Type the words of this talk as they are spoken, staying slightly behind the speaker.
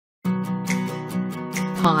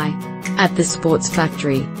high. At the Sports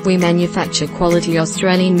Factory, we manufacture quality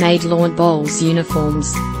Australian-made lawn bowls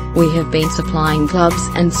uniforms. We have been supplying clubs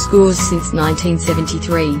and schools since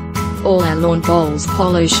 1973. All our Lawn Bowls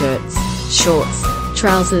Polo Shirts, shorts,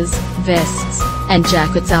 trousers, vests, and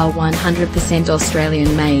jackets are 100%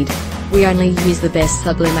 Australian-made. We only use the best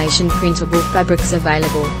Sublimation printable fabrics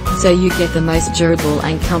available, so you get the most durable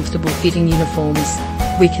and comfortable fitting uniforms.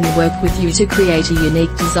 We can work with you to create a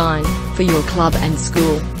unique design for your club and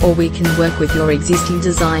school, or we can work with your existing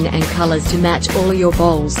design and colors to match all your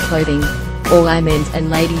bowls clothing. All our men's and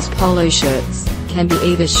ladies' polo shirts can be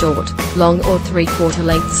either short, long or 3/4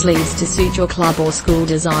 length sleeves to suit your club or school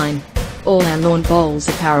design. All our Lawn Bowls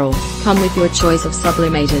apparel come with your choice of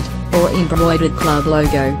sublimated or embroidered club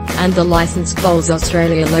logo, and the licensed Bowls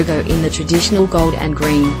Australia logo in the traditional gold and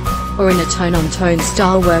green, or in a tone-on-tone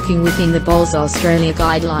style working within the Bowls Australia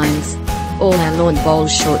guidelines. All our Lawn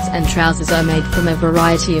Bowls shorts and trousers are made from a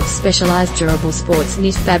variety of specialized durable sports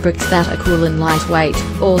knit fabrics that are cool and lightweight.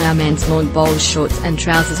 All our men's Lawn Bowls shorts and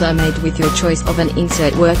trousers are made with your choice of an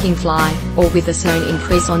insert working fly, or with a sewn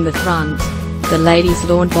increase on the front. The ladies'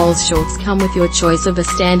 Lawn Bowls shorts come with your choice of a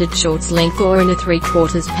standard shorts length or in a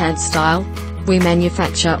 3/4 pant style. We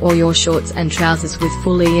manufacture all your shorts and trousers with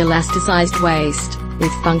fully elasticized waist,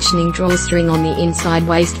 with functioning drawstring on the inside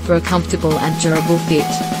waist for a comfortable and durable fit.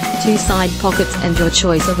 2 side pockets and your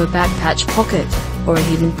choice of a back patch pocket, or a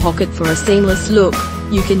hidden pocket for a seamless look.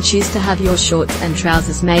 You can choose to have your shorts and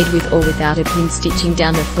trousers made with or without a pin stitching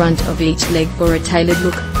down the front of each leg for a tailored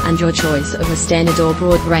look, and your choice of a standard or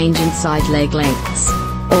broad range inside leg lengths.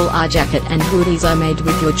 All our jacket and hoodies are made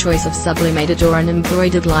with your choice of sublimated or an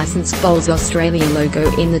embroidered licensed Bowls Australia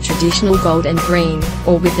logo in the traditional gold and green,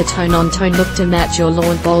 or with a tone-on-tone look to match your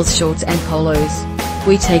Lawn Bowls shorts and polos.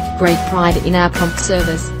 We take great pride in our prompt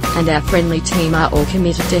service, and our friendly team are all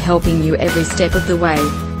committed to helping you every step of the way,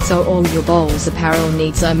 so all your Bowls apparel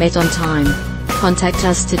needs are met on time. Contact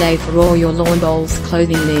us today for all your Lawn Bowls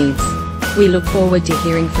clothing needs. We look forward to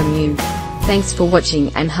hearing from you. Thanks for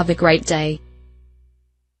watching and have a great day.